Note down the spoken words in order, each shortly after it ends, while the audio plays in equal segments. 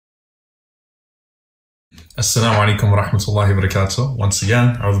Assalamu alaikum wa rahmatullahi wa barakatuh. Once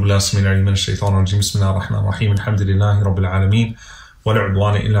again, أعوذ بالله السميع العليم من الشيطان الرجيم. بسم الله الرحمن الرحيم. الحمد لله رب العالمين ولا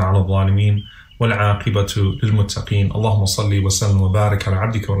عدوان إلا على الظالمين والعاقبة للمتقين. اللهم صل وسلم وبارك على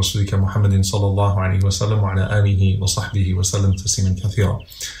عبدك ورسولك محمد صلى الله عليه وسلم وعلى آله وصحبه وسلم تسليما كثيرا.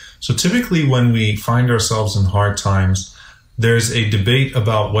 So typically when we find ourselves in hard times, there's a debate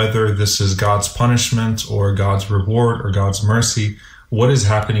about whether this is God's punishment or God's reward or God's mercy. What is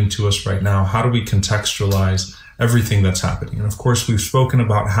happening to us right now? How do we contextualize everything that's happening? And of course, we've spoken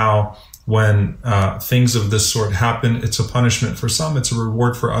about how when things of this sort happen, it's a punishment for some, it's a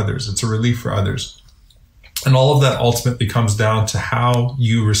reward for others, it's a relief for others. And all of that ultimately comes down to how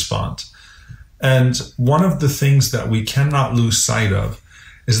you respond. And one of the things that we cannot lose sight of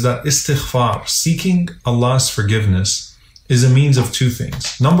is that istighfar, seeking Allah's forgiveness, is a means of two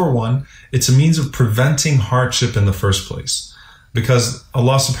things. Number one, it's a means of preventing hardship in the first place. Because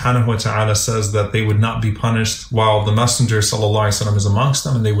Allah subhanahu wa ta'ala says that they would not be punished while the Messenger sallallahu alaihi wasallam is amongst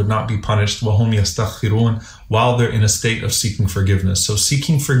them, and they would not be punished وَهُمْ يَسْتَغْفِرُونَ while they're in a state of seeking forgiveness. So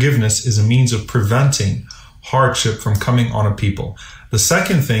seeking forgiveness is a means of preventing hardship from coming on a people. The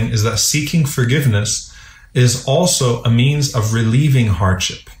second thing is that seeking forgiveness is also a means of relieving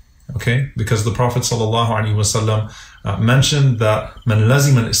hardship. Okay? Because the Prophet sallallahu alaihi wasallam mentioned that man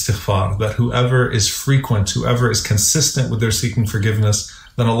lazim al-istighfar, that whoever is frequent, whoever is consistent with their seeking forgiveness,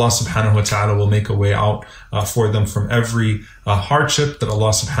 then Allah subhanahu wa ta'ala will make a way out for them from every hardship, that Allah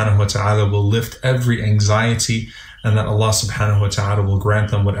subhanahu wa ta'ala will lift every anxiety, and that Allah subhanahu wa ta'ala will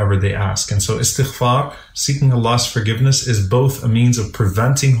grant them whatever they ask. And so istighfar, seeking Allah's forgiveness, is both a means of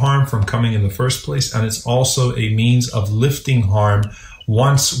preventing harm from coming in the first place, and it's also a means of lifting harm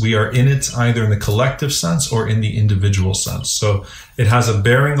once we are in it, either in the collective sense or in the individual sense. So it has a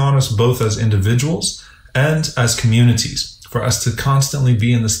bearing on us both as individuals and as communities, for us to constantly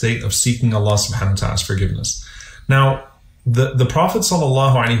be in the state of seeking Allah subhanahu wa ta'ala's forgiveness. Now, the Prophet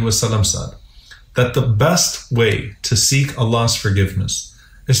sallallahu alaihi wasallam said that the best way to seek Allah's forgiveness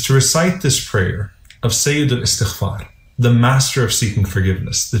is to recite this prayer of sayyidul istighfar, the master of seeking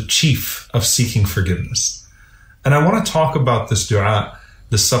forgiveness, the chief of seeking forgiveness. And I want to talk about this dua,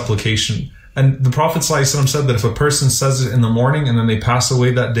 this supplication. And the Prophet ﷺ said that if a person says it in the morning and then they pass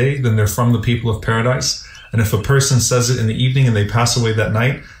away that day, then they're from the people of paradise. And if a person says it in the evening and they pass away that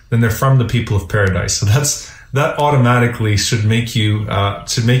night, then they're from the people of paradise. So that automatically should make you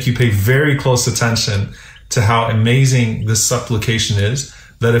pay very close attention to how amazing this supplication is.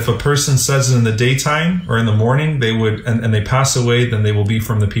 That if a person says it in the daytime or in the morning, they would, and they pass away, then they will be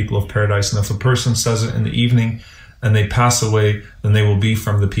from the people of paradise. And if a person says it in the evening and they pass away, then they will be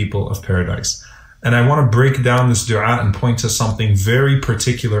from the people of paradise. And I want to break down this dua and point to something very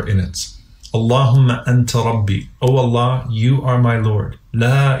particular in it. Allahumma anta rabbi. Oh Allah, you are my Lord.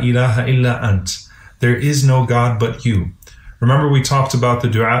 La ilaha illa ant. There is no God but you. Remember we talked about the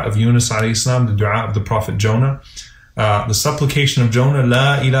dua of Yunus alayhi salam, the dua of the Prophet Jonah. The supplication of Jonah,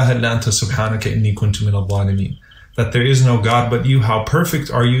 La ilaha illa anta subhanaka inni kuntu min al-zalimin. That there is no God but you, how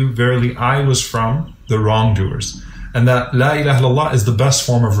perfect are you, verily I was from the wrongdoers. And that La ilaha illallah is the best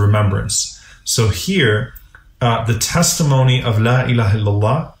form of remembrance. So here, the testimony of La ilaha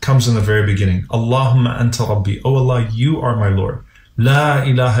illallah comes in the very beginning. Allahumma anta rabbi. Oh Allah, you are my Lord. La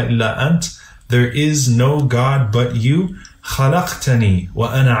ilaha illa ant. There is no God but you. Khalaqtani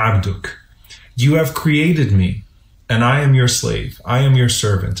wa ana abduk. You have created me, and I am your slave, I am your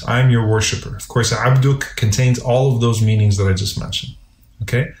servant, I am your worshipper. Of course, abduk contains all of those meanings that I just mentioned.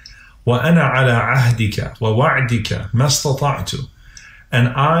 Okay? وَأَنَا عَلَىٰ عَهْدِكَ وَوَعْدِكَ مَا اسْتَطَعْتُ. And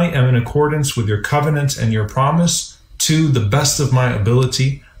I am in accordance with your covenant and your promise to the best of my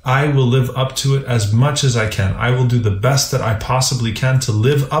ability. I will live up to it as much as I can. I will do the best that I possibly can to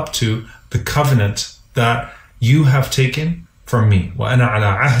live up to the covenant that you have taken from me. وَأَنَا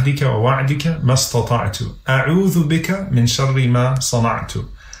عَلَىٰ عَهْدِكَ وَوَعْدِكَ مَا اسْتَطَعْتُ أَعُوذُ بِكَ مِنْ شَرِّ مَا صَنَعْتُ.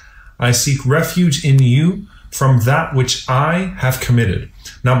 I seek refuge in you from that which I have committed.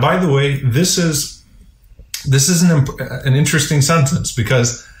 Now, by the way, this is an interesting sentence,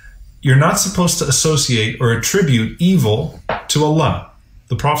 because you're not supposed to associate or attribute evil to Allah.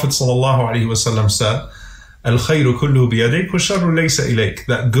 The Prophet ﷺ said, "Al-khayru kullu biyadayk wa sharru laysa ilayk."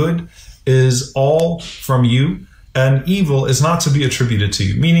 That good is all from you, and evil is not to be attributed to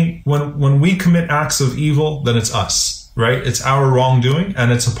you. Meaning, when we commit acts of evil, then it's us, right? It's our wrongdoing,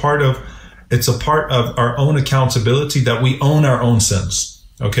 and it's a part of our own accountability, that we own our own sins.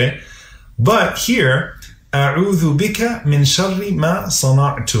 Okay? But here, أعوذ بك من شر ما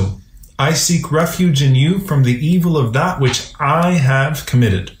صنعت. I seek refuge in you from the evil of that which I have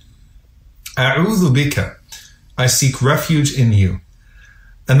committed. أعوذ بك. I seek refuge in you.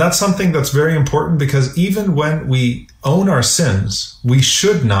 And that's something that's very important, because even when we own our sins, we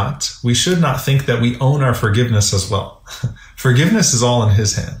should not think that we own our forgiveness as well. Forgiveness is all in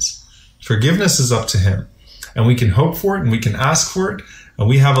His hands. Forgiveness is up to Him. And we can hope for it and we can ask for it. And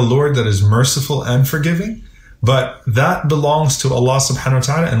we have a Lord that is merciful and forgiving. But that belongs to Allah subhanahu wa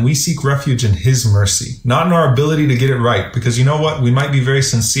ta'ala, and we seek refuge in His mercy, not in our ability to get it right. Because you know what? We might be very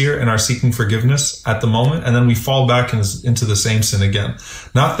sincere in our seeking forgiveness at the moment, and then we fall back into the same sin again.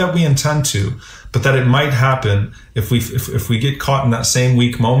 Not that we intend to, but that it might happen if we get caught in that same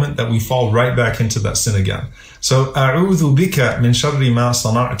weak moment, that we fall right back into that sin again. So, أعوذ بك من شر ما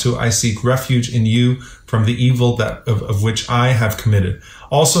صنعت, I seek refuge in you from the evil of which I have committed.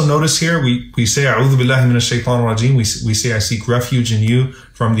 Also notice here, we say, أعوذ بالله من الشيطان الرجيم, we say, I seek refuge in you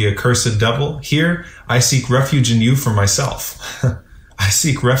from the accursed devil. Here, I seek refuge in you from myself. I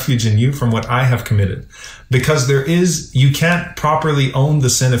seek refuge in you from what I have committed. Because you can't properly own the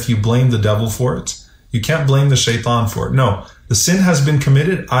sin if you blame the devil for it. You can't blame the shaitan for it. No, the sin has been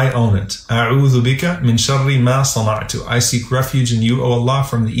committed, I own it. أعوذ بك من شر ما صنعت. I seek refuge in you, O Allah,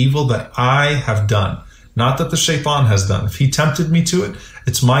 from the evil that I have done. Not that the shaitan has done. If he tempted me to it,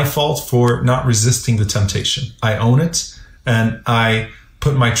 it's my fault for not resisting the temptation. I own it, and I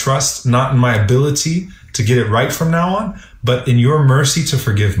put my trust not in my ability to get it right from now on, but in your mercy to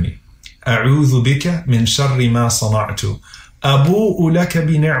forgive me. أعوذ بك من شر ما صنعت. أبوء لك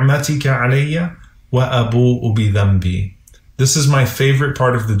بنعمتك علي وأبوء بذنبي. This is my favorite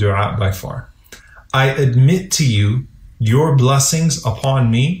part of the dua by far. I admit to you your blessings upon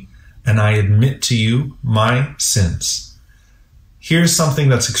me, and I admit to you my sins. Here's something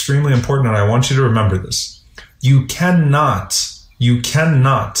that's extremely important, and I want you to remember this. You cannot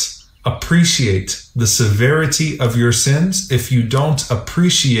appreciate the severity of your sins if you don't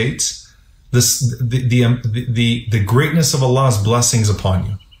appreciate the greatness of Allah's blessings upon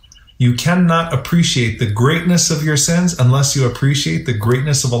you. You cannot appreciate the greatness of your sins unless you appreciate the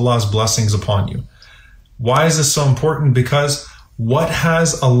greatness of Allah's blessings upon you. Why is this so important? Because what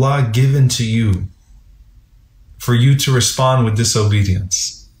has Allah given to you for you to respond with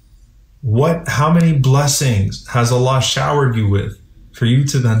disobedience? How many blessings has Allah showered you with for you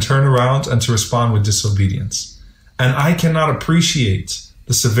to then turn around and to respond with disobedience? And I cannot appreciate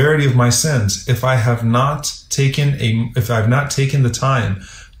the severity of my sins if I have not taken the time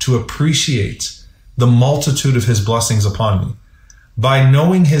to appreciate the multitude of His blessings upon me. By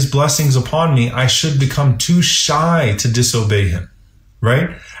knowing His blessings upon me, I should become too shy to disobey Him, right?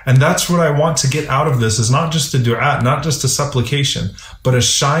 And that's what I want to get out of this, is not just a dua, not just a supplication, but a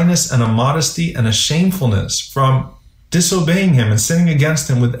shyness and a modesty and a shamefulness from disobeying Him and sinning against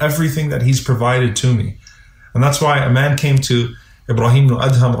Him with everything that He's provided to me. And that's why a man came to Ibrahim ibn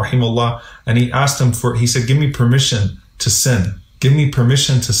Adham, rahimahullah, and he said, give me permission to sin. Give me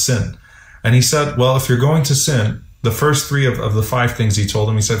permission to sin. And he said, well, if you're going to sin, the first three of the 5 things he told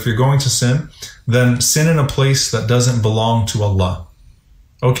him, he said, if you're going to sin, then sin in a place that doesn't belong to Allah.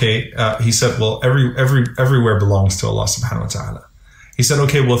 Okay, he said, well, everywhere belongs to Allah subhanahu wa ta'ala. He said,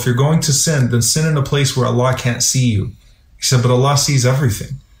 okay, well, if you're going to sin, then sin in a place where Allah can't see you. He said, but Allah sees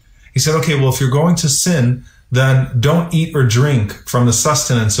everything. He said, okay, well, if you're going to sin, then don't eat or drink from the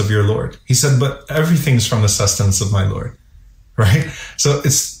sustenance of your Lord. He said, but everything's from the sustenance of my Lord. Right? So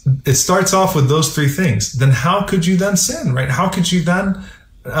it starts off with those 3 things. Then how could you then sin, right? How could you then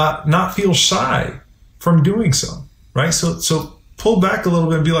not feel shy from doing so, right? So pull back a little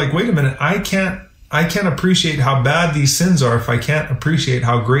bit and be like, wait a minute, I can't appreciate how bad these sins are if I can't appreciate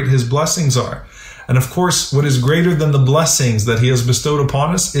how great His blessings are. And of course, what is greater than the blessings that He has bestowed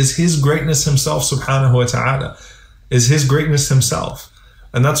upon us is His greatness Himself, subhanahu wa ta'ala, is His greatness Himself.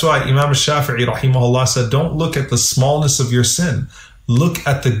 And that's why Imam al-Shafi'i rahimahullah said, don't look at the smallness of your sin. Look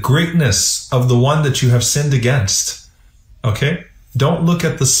at the greatness of the one that you have sinned against. Okay? Don't look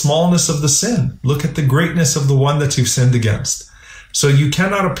at the smallness of the sin. Look at the greatness of the one that you've sinned against. So you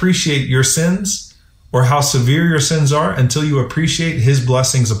cannot appreciate your sins or how severe your sins are until you appreciate His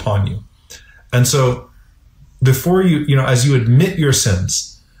blessings upon you. And so before as you admit your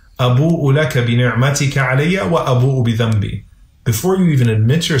sins, أَبُوءُ لَكَ بِنِعْمَتِكَ عَلَيَّ وَأَبُوءُ بِذَنْبِي. Before you even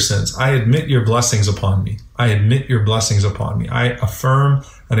admit your sins, I admit your blessings upon me. I admit your blessings upon me. I affirm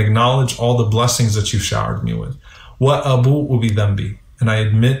and acknowledge all the blessings that you've showered me with. وَأَبُوءُ بِذَنْبِي. And I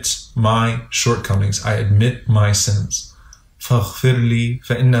admit my shortcomings. I admit my sins. فَاغْفِرْ لِي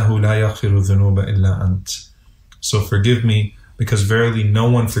فَإِنَّهُ لَا يَغْفِرُ الذُّنُوبَ إِلَّا أَنْتَ. So forgive me, because verily no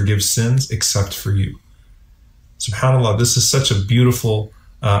one forgives sins except for you. SubhanAllah, this is such a beautiful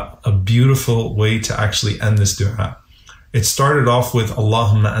way to actually end this dua. It started off with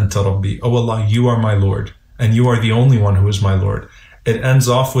Allahumma anta rabbi. Oh Allah, you are my Lord, and you are the only one who is my Lord. It ends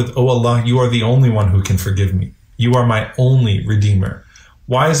off with, "Oh Allah, you are the only one who can forgive me. You are my only Redeemer."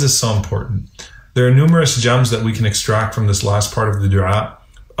 Why is this so important? There are numerous gems that we can extract from this last part of the dua.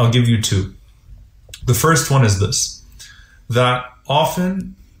 I'll give you two. The first one is this, that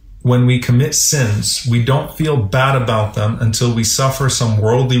often when we commit sins, we don't feel bad about them until we suffer some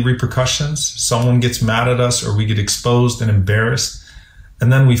worldly repercussions. Someone gets mad at us or we get exposed and embarrassed,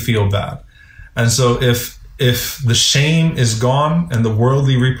 and then we feel bad. And so if the shame is gone and the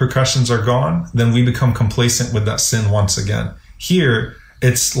worldly repercussions are gone, then we become complacent with that sin once again. Here,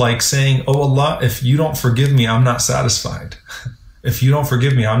 it's like saying, "Oh Allah, if you don't forgive me, I'm not satisfied." If you don't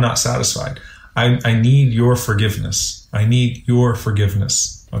forgive me, I'm not satisfied. I need your forgiveness. I need your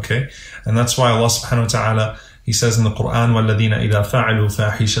forgiveness. Okay? And that's why Allah subhanahu wa ta'ala, He says in the Quran, وَالَّذِينَ إِذَا فَعَلُوا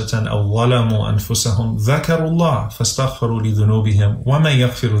فَاحِشَةً أَوْ ظَلَمُوا أَنفُسَهُمْ ذَكَرُوا اللَّهَ فَاسْتَغْفَرُوا لِذُنُوبِهِمْ وَمَنْ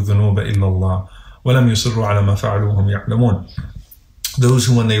يَغْفِرُ الذُّنُوبَ إِلَّا اللَّهُ وَلَمْ يُصِرُّوا عَلَى مَا فَعَلُوا وَهُمْ يَعْلَمُونَ. Those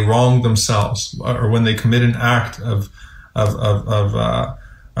who, when they wrong themselves, or when they commit an act of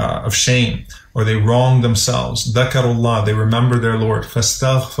shame, or they wrong themselves, ذَكَرُوا اللَّهَ, they remember their Lord,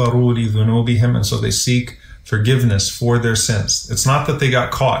 فَاسْتَغْفَرُوا لِذُنُوبِهِمْ, and so they seek forgiveness for their sins. It's not that they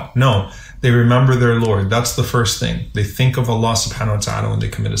got caught. No, they remember their Lord. That's the first thing. They think of Allah subhanahu wa ta'ala when they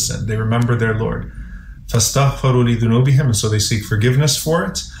commit a sin. They remember their Lord. فَاسْتَغْفَرُوا لِذُنُوبِهِمْ, and so they seek forgiveness for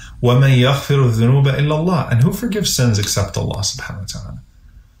it. وَمَنْ يَغْفِرُ الذُّنُوبَ إِلَّا اللَّهِ, and who forgives sins except Allah subhanahu wa ta'ala?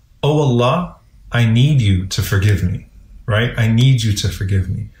 Oh Allah, I need you to forgive me, right? I need you to forgive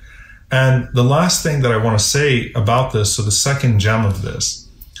me. And the last thing that I want to say about this, so the second gem of this,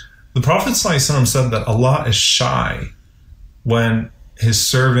 the Prophet ﷺ said that Allah is shy when His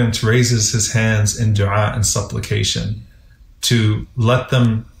servant raises his hands in dua and supplication to let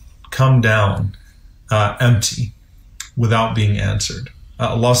them come down empty without being answered.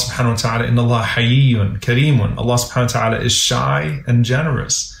 Allah subhanahu wa ta'ala, inna Allah hayyun kareemun. Allah subhanahu wa ta'ala is shy and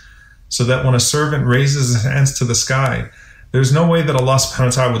generous. So that when a servant raises his hands to the sky, there's no way that Allah subhanahu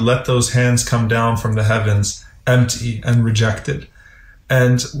wa ta'ala would let those hands come down from the heavens empty and rejected.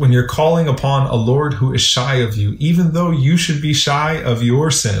 And when you're calling upon a Lord who is shy of you, even though you should be shy of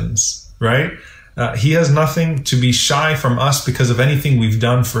your sins, right? He has nothing to be shy from us because of anything we've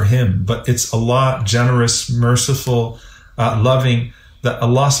done for Him. But it's Allah, generous, merciful, loving, that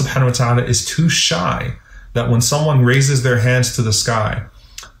Allah subhanahu wa ta'ala is too shy that when someone raises their hands to the sky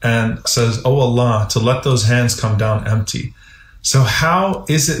and says, "Oh Allah," to let those hands come down empty. So how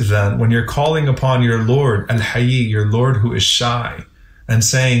is it then when you're calling upon your Lord, Al-Hayy, your Lord who is shy, and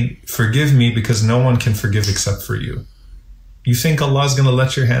saying, "Forgive me because no one can forgive except for you"? You think Allah is going to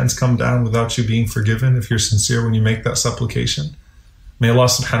let your hands come down without you being forgiven if you're sincere when you make that supplication? May Allah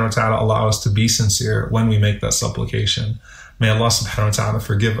subhanahu wa ta'ala allow us to be sincere when we make that supplication. May Allah subhanahu wa ta'ala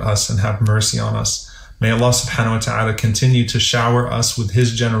forgive us and have mercy on us. May Allah subhanahu wa ta'ala continue to shower us with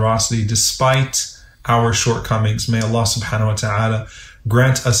His generosity despite our shortcomings. May Allah subhanahu wa ta'ala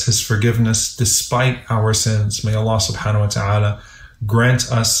grant us His forgiveness despite our sins. May Allah subhanahu wa ta'ala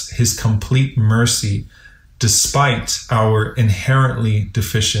grant us His complete mercy despite our inherently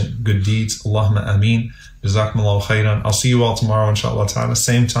deficient good deeds. Allahumma ameen. Jazakumullahu khairan. I'll see you all tomorrow, inshallah ta'ala.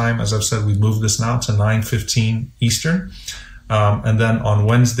 Same time, as I've said, we've moved this now to 9:15 Eastern. And then on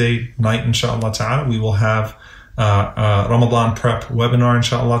Wednesday night, inshallah ta'ala, we will have Ramadan prep webinar,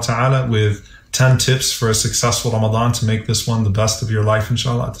 inshallah ta'ala, with 10 tips for a successful Ramadan to make this one the best of your life,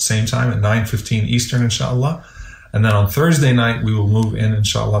 inshallah, at the same time at 9:15 Eastern, inshallah. And then on Thursday night, we will move in,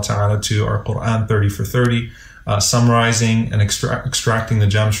 inshallah ta'ala, to our Quran 30 for 30, summarizing and extracting the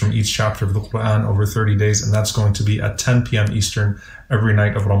gems from each chapter of the Quran over 30 days. And that's going to be at 10 p.m. Eastern every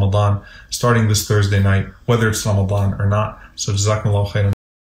night of Ramadan, starting this Thursday night, whether it's Ramadan or not. So Jazakumullahu khairan.